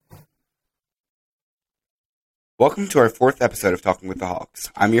Welcome to our fourth episode of Talking with the Hawks.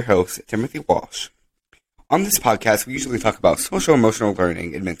 I'm your host, Timothy Walsh. On this podcast, we usually talk about social emotional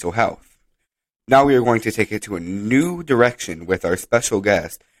learning and mental health. Now we are going to take it to a new direction with our special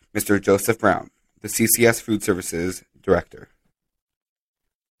guest, Mr. Joseph Brown, the CCS Food Services Director.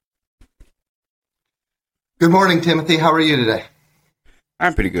 Good morning, Timothy. How are you today?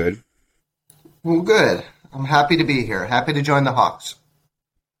 I'm pretty good. Well, good. I'm happy to be here. Happy to join the Hawks.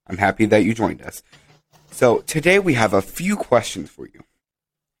 I'm happy that you joined us. So today we have a few questions for you.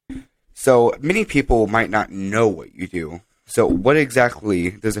 So many people might not know what you do. So what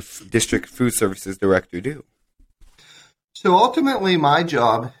exactly does a district food services director do? So ultimately, my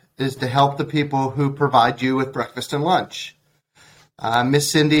job is to help the people who provide you with breakfast and lunch. Miss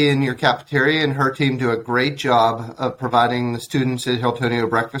Cindy in your cafeteria and her team do a great job of providing the students at Hiltonio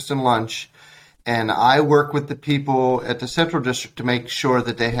breakfast and lunch. And I work with the people at the Central District to make sure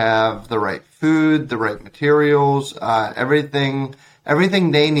that they have the right food, the right materials, everything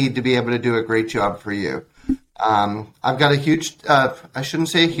they need to be able to do a great job for you. I've got a huge, I shouldn't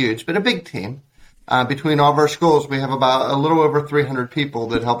say huge, but a big team. Between all of our schools, we have about a little over 300 people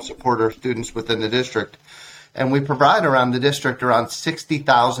that help support our students within the district. And we provide around the district around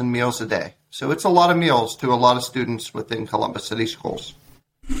 60,000 meals a day. So it's a lot of meals to a lot of students within Columbus City Schools.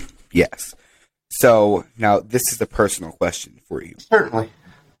 Yes. So now this is a personal question for you. Certainly.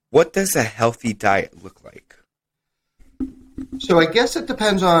 What does a healthy diet look like? So I guess it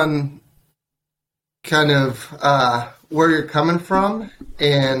depends on kind of where you're coming from.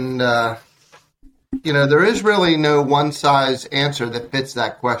 And, there is really no one-size answer that fits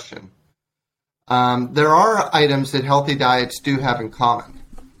that question. There are items that healthy diets do have in common.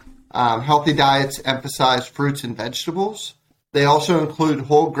 Healthy diets emphasize fruits and vegetables. They also include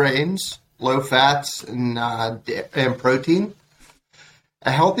whole grains, low fats, and protein.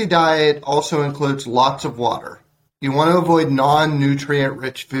 A healthy diet also includes lots of water. You want to avoid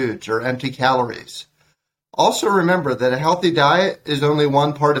non-nutrient-rich foods or empty calories. Also remember that a healthy diet is only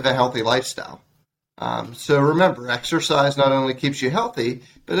one part of a healthy lifestyle. So remember, exercise not only keeps you healthy,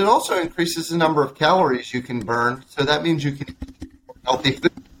 but it also increases the number of calories you can burn. So that means you can eat healthy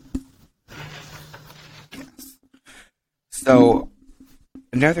food. Yes. So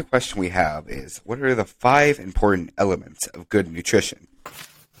another question we have is, what are the 5 important elements of good nutrition?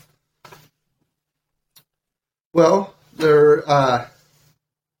 Well,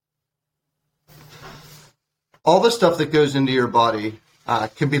 all the stuff that goes into your body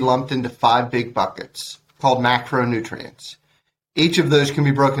can be lumped into 5 big buckets called macronutrients. Each of those can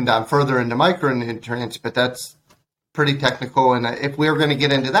be broken down further into micronutrients, but that's pretty technical. And if we were going to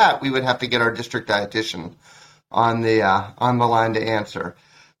get into that, we would have to get our district dietitian on the line to answer.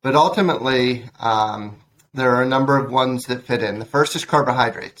 But ultimately, there are a number of ones that fit in. The first is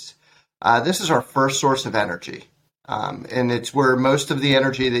carbohydrates. This is our first source of energy, and it's where most of the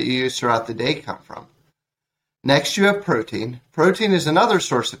energy that you use throughout the day come from. Next, you have protein. Protein is another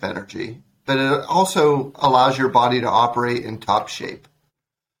source of energy, but it also allows your body to operate in top shape.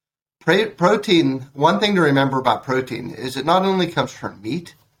 Protein, one thing to remember about protein is it not only comes from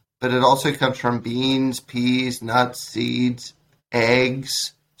meat, but it also comes from beans, peas, nuts, seeds,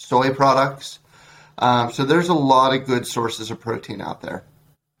 eggs, soy products. So there's a lot of good sources of protein out there.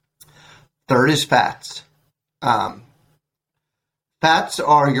 Third is fats. Fats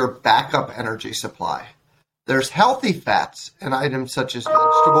are your backup energy supply. There's healthy fats in items such as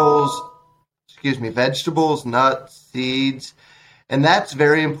vegetables, nuts, seeds, and that's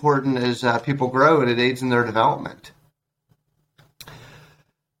very important as people grow and it aids in their development.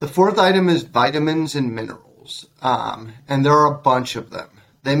 The fourth item is vitamins and minerals, and there are a bunch of them.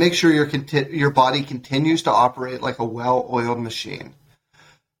 They make sure your body continues to operate like a well-oiled machine.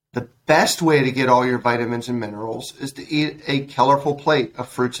 The best way to get all your vitamins and minerals is to eat a colorful plate of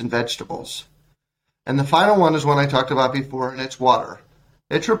fruits and vegetables. And the final one is one I talked about before, and it's water.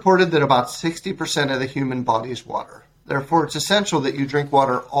 It's reported that about 60% of the human body is water. Therefore, it's essential that you drink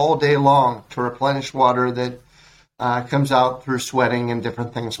water all day long to replenish water that comes out through sweating and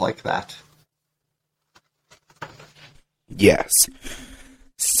different things like that. Yes.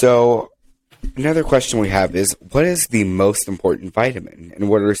 So another question we have is, what is the most important vitamin, and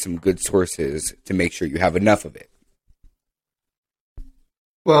what are some good sources to make sure you have enough of it?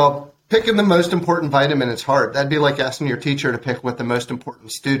 Well, picking the most important vitamin is hard. That'd be like asking your teacher to pick what the most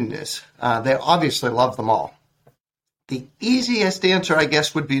important student is. They obviously love them all. The easiest answer, I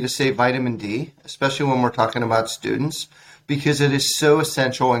guess, would be to say vitamin D, especially when we're talking about students, because it is so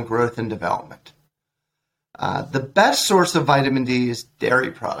essential in growth and development. The best source of vitamin D is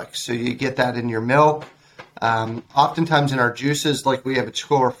dairy products. So you get that in your milk. Oftentimes in our juices, like we have at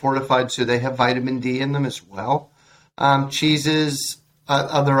school, are fortified, so they have vitamin D in them as well. Cheeses,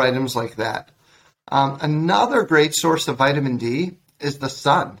 other items like that. Another great source of vitamin D is the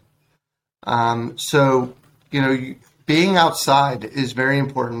sun. Being outside is very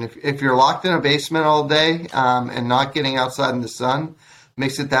important. If you're locked in a basement all day and not getting outside in the sun,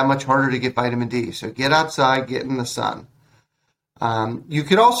 makes it that much harder to get vitamin D. So get outside, get in the sun. You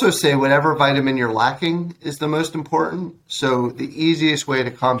could also say whatever vitamin you're lacking is the most important. So the easiest way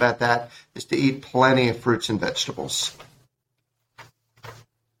to combat that is to eat plenty of fruits and vegetables.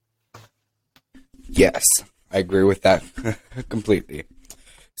 Yes, I agree with that completely.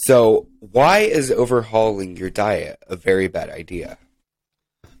 So, why is overhauling your diet a very bad idea?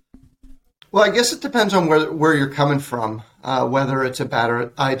 Well, I guess it depends on where you're coming from, whether it's a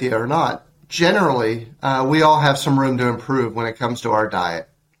bad idea or not. Generally, we all have some room to improve when it comes to our diet.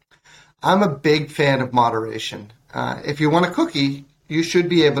 I'm a big fan of moderation. If you want a cookie, you should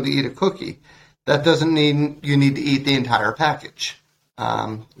be able to eat a cookie. That doesn't mean you need to eat the entire package,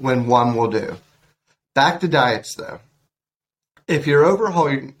 when one will do. Back to diets, though. If you're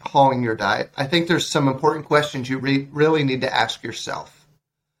overhauling your diet, I think there's some important questions you really need to ask yourself.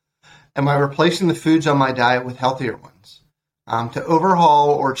 Am I replacing the foods on my diet with healthier ones? To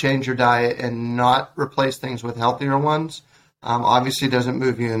overhaul or change your diet and not replace things with healthier ones obviously doesn't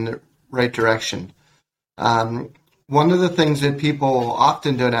move you in the right direction. One of the things that people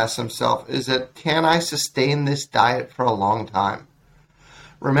often don't ask themselves is that, can I sustain this diet for a long time?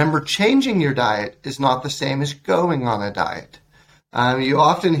 Remember, changing your diet is not the same as going on a diet. You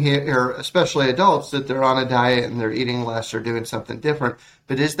often hear, especially adults, that they're on a diet and they're eating less or doing something different,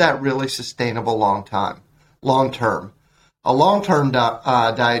 but is that really sustainable long term? A long-term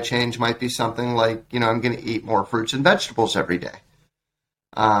diet change might be something like, I'm going to eat more fruits and vegetables every day.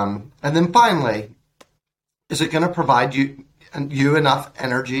 And then finally, is it going to provide you enough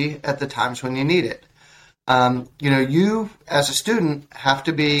energy at the times when you need it? You as a student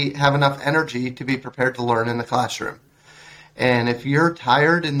have enough energy to be prepared to learn in the classroom. And if you're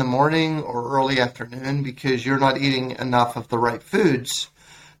tired in the morning or early afternoon because you're not eating enough of the right foods,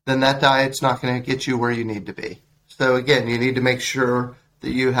 then that diet's not going to get you where you need to be. So again, you need to make sure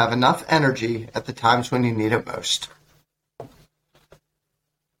that you have enough energy at the times when you need it most.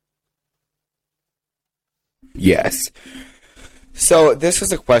 Yes. So this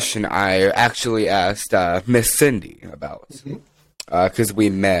was a question I actually asked Miss Cindy about, because we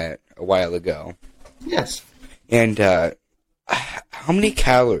met a while ago. Yes. And how many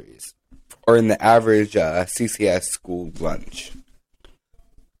calories are in the average CCS school lunch?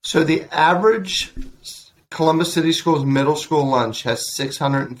 So the average Columbus City Schools middle school lunch has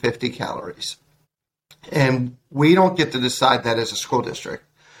 650 calories. And we don't get to decide that as a school district.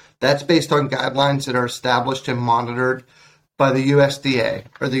 That's based on guidelines that are established and monitored by the USDA,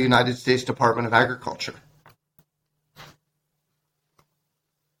 or the United States Department of Agriculture.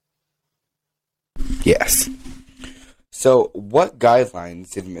 Yes. So what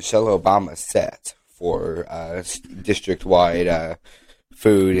guidelines did Michelle Obama set for district-wide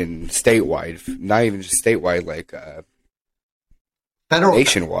food and statewide, not even just statewide, like federal,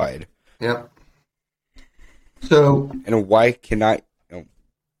 nationwide? Yep. So, and why can't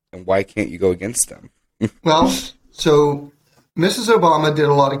you go against them? Well, so Mrs. Obama did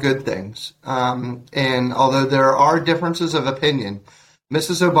a lot of good things, and although there are differences of opinion,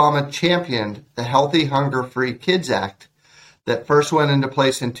 Mrs. Obama championed the Healthy Hunger-Free Kids Act that first went into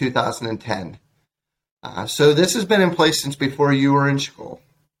place in 2010. So this has been in place since before you were in school.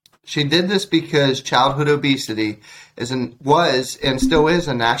 She did this because childhood obesity was and still is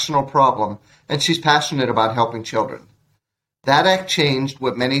a national problem, and she's passionate about helping children. That act changed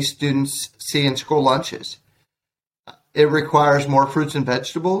what many students see in school lunches. It requires more fruits and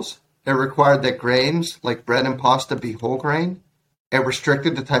vegetables. It required that grains like bread and pasta be whole grain. It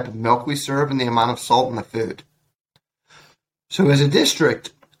restricted the type of milk we serve and the amount of salt in the food. So as a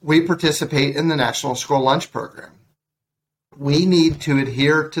district, we participate in the National School Lunch Program. We need to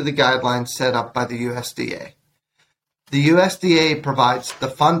adhere to the guidelines set up by the USDA. The USDA provides the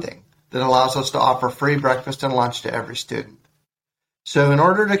funding that allows us to offer free breakfast and lunch to every student. So in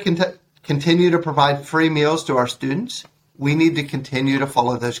order to continue to provide free meals to our students, we need to continue to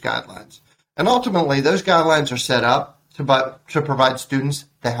follow those guidelines. And ultimately, those guidelines are set up to provide students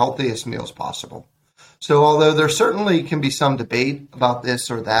the healthiest meals possible. So although there certainly can be some debate about this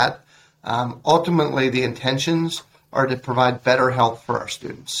or that, ultimately the intentions are to provide better health for our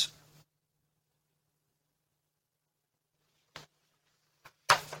students.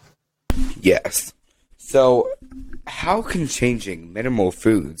 Yes. So, how can changing minimal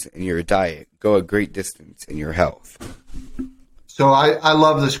foods in your diet go a great distance in your health? So I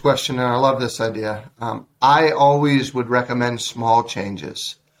love this question and I love this idea. I always would recommend small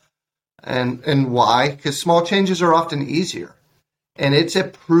changes. And why? Because small changes are often easier. And it's a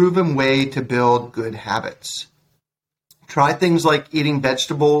proven way to build good habits. Try things like eating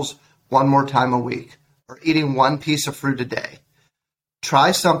vegetables one more time a week or eating one piece of fruit a day.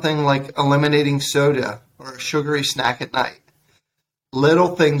 Try something like eliminating soda or a sugary snack at night.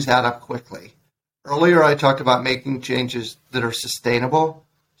 Little things add up quickly. Earlier, I talked about making changes that are sustainable.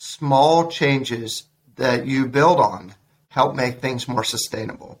 Small changes that you build on help make things more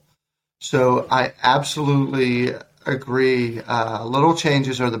sustainable. So I absolutely agree. Little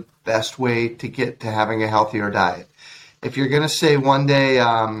changes are the best way to get to having a healthier diet. If you're going to say one day,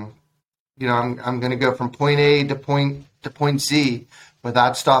 I'm going to go from point A to point Z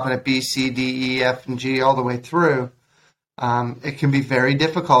without stopping at B, C, D, E, F, and G all the way through, it can be very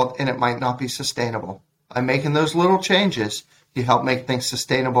difficult and it might not be sustainable. By making those little changes, you help make things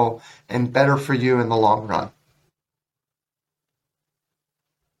sustainable and better for you in the long run.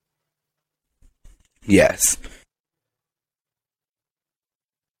 Yes.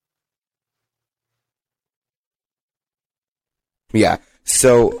 Yeah.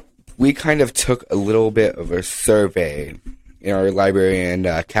 So we kind of took a little bit of a survey in our library and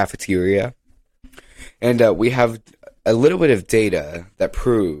cafeteria, and we have a little bit of data that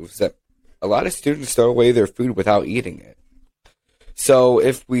proves that a lot of students throw away their food without eating it. So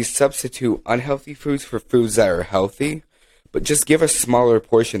if we substitute unhealthy foods for foods that are healthy, but just give a smaller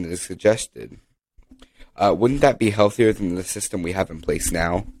portion that is suggested, wouldn't that be healthier than the system we have in place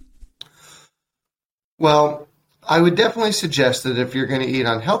now? Well, I would definitely suggest that if you're going to eat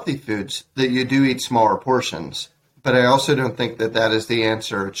unhealthy foods, that you do eat smaller portions. But I also don't think that that is the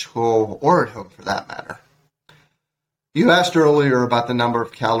answer at school or at home for that matter. You asked earlier about the number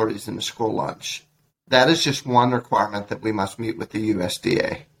of calories in the school lunch. That is just one requirement that we must meet with the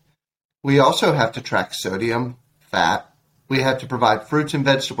USDA. We also have to track sodium, fat. We have to provide fruits and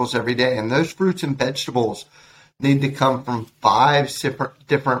vegetables every day, and those fruits and vegetables need to come from 5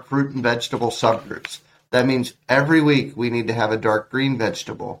 different fruit and vegetable subgroups. That means every week we need to have a dark green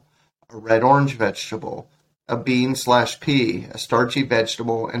vegetable, a red-orange vegetable, a bean/pea, a starchy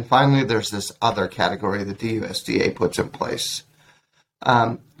vegetable, and finally there's this other category that the USDA puts in place.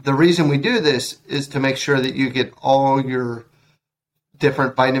 The reason we do this is to make sure that you get all your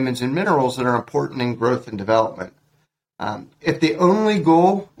different vitamins and minerals that are important in growth and development. If the only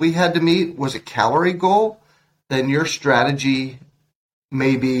goal we had to meet was a calorie goal, then your strategy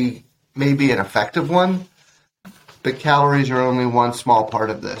may be an effective one, but calories are only one small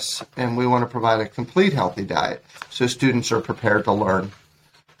part of this, and we want to provide a complete healthy diet so students are prepared to learn.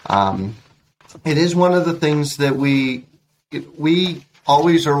 It is one of the things that we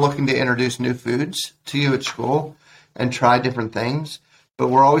always are looking to introduce new foods to you at school and try different things, but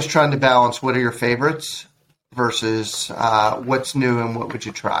we're always trying to balance what are your favorites versus what's new and what would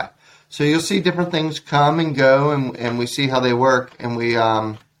you try. So you'll see different things come and go, and we see how they work, and we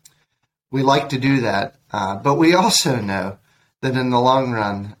like to do that. But we also know that in the long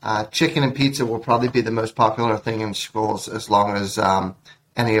run, chicken and pizza will probably be the most popular thing in schools as long as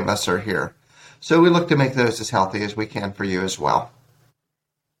any of us are here. So we look to make those as healthy as we can for you as well.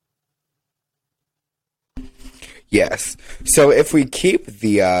 Yes. So if we keep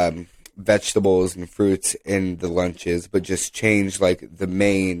the vegetables and fruits in the lunches, but just change like the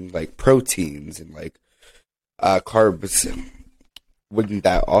main like proteins and like carbs, wouldn't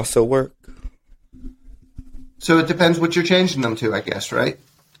that also work? So it depends what you're changing them to, I guess, right?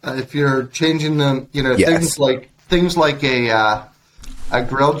 If you're changing them, Yes. things like a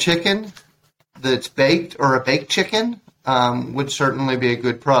grilled chicken that's baked or a baked chicken would certainly be a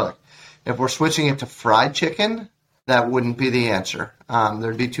good product. If we're switching it to fried chicken, that wouldn't be the answer.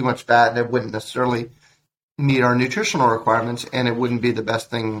 There'd be too much fat, and it wouldn't necessarily meet our nutritional requirements, and it wouldn't be the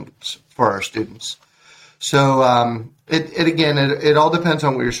best thing for our students. So it all depends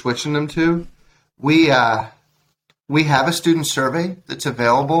on what you're switching them to. We have a student survey that's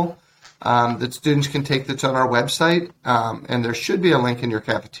available that students can take that's on our website, and there should be a link in your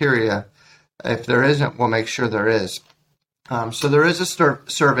cafeteria. If there isn't, we'll make sure there is. So there is a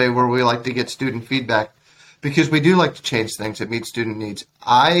survey where we like to get student feedback because we do like to change things that meet student needs.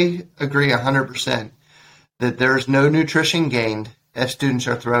 I agree 100% that there's no nutrition gained if students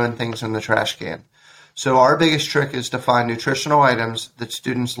are throwing things in the trash can. So our biggest trick is to find nutritional items that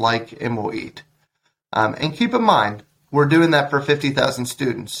students like and will eat. And keep in mind, we're doing that for 50,000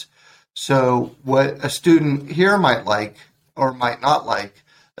 students. So what a student here might like or might not like,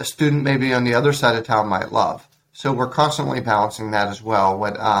 a student maybe on the other side of town might love. So we're constantly balancing that as well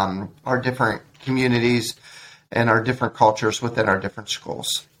with our different communities and our different cultures within our different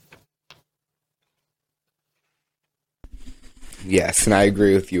schools. Yes, and I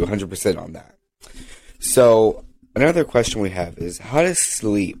agree with you 100% on that. So another question we have is, how does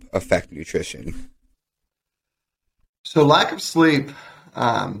sleep affect nutrition? So lack of sleep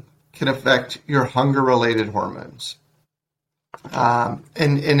can affect your hunger-related hormones. And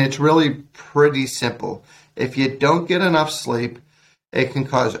it's really pretty simple. If you don't get enough sleep, it can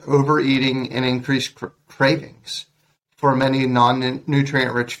cause overeating and increased cravings for many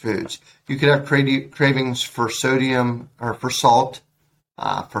non-nutrient-rich foods. You could have cravings for sodium or for salt,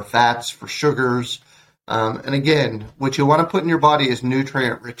 for fats, for sugars. And again, what you want to put in your body is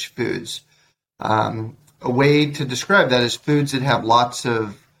nutrient-rich foods. A way to describe that is foods that have lots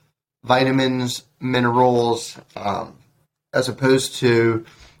of vitamins, minerals, as opposed to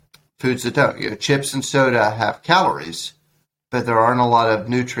foods that don't. Chips and soda have calories, but there aren't a lot of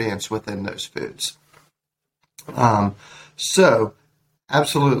nutrients within those foods. So,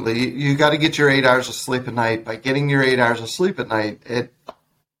 absolutely, you got to get your 8 hours of sleep at night. By getting your 8 hours of sleep at night, it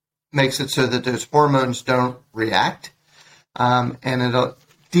makes it so that those hormones don't react, and it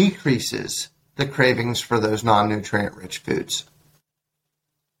decreases the cravings for those non-nutrient-rich foods.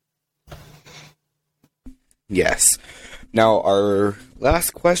 Yes. Now, our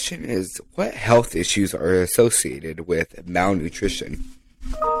last question is, what health issues are associated with malnutrition?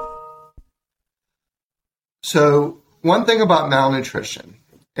 So, one thing about malnutrition,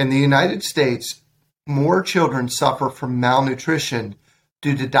 in the United States, more children suffer from malnutrition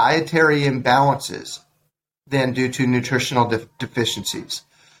due to dietary imbalances than due to nutritional deficiencies.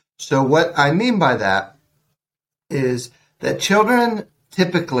 So what I mean by that is that children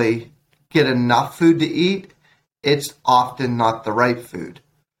typically get enough food to eat. It's often not the right food.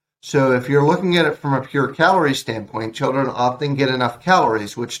 So if you're looking at it from a pure calorie standpoint, children often get enough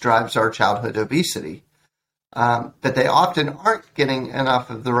calories, which drives our childhood obesity. But they often aren't getting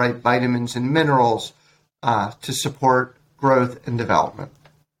enough of the right vitamins and minerals to support growth and development.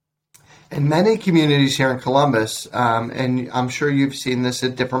 In many communities here in Columbus, and I'm sure you've seen this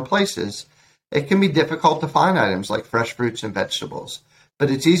at different places, it can be difficult to find items like fresh fruits and vegetables, but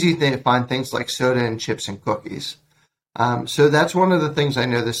it's easy to find things like soda and chips and cookies. So that's one of the things I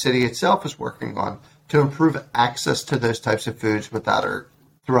know the city itself is working on to improve access to those types of foods throughout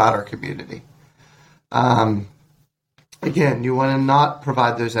our community. Again, you want to not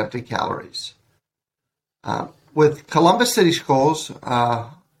provide those empty calories. With Columbus City Schools,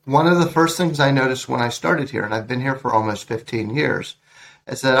 one of the first things I noticed when I started here, and I've been here for almost 15 years,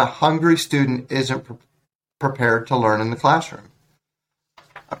 is that a hungry student isn't prepared to learn in the classroom.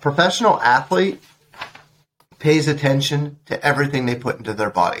 A professional athlete pays attention to everything they put into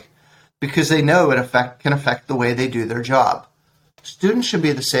their body because they know it can affect the way they do their job. Students should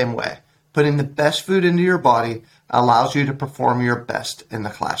be the same way. Putting the best food into your body allows you to perform your best in the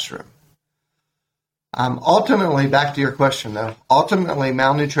classroom. Ultimately, back to your question though,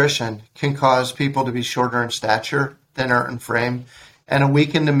 malnutrition can cause people to be shorter in stature, thinner in frame, and a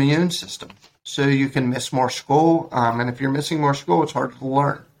weakened immune system. So you can miss more school, and if you're missing more school, it's hard to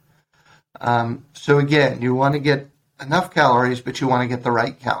learn. So again, you want to get enough calories, but you want to get the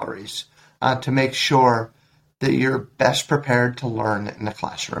right calories to make sure that you're best prepared to learn in the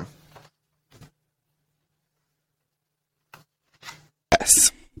classroom.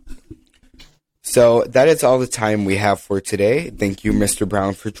 Yes. So that is all the time we have for today. Thank you, Mr.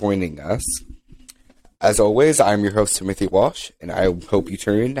 Brown, for joining us. As always, I'm your host, Timothy Walsh, and I hope you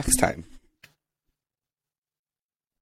tune in next time.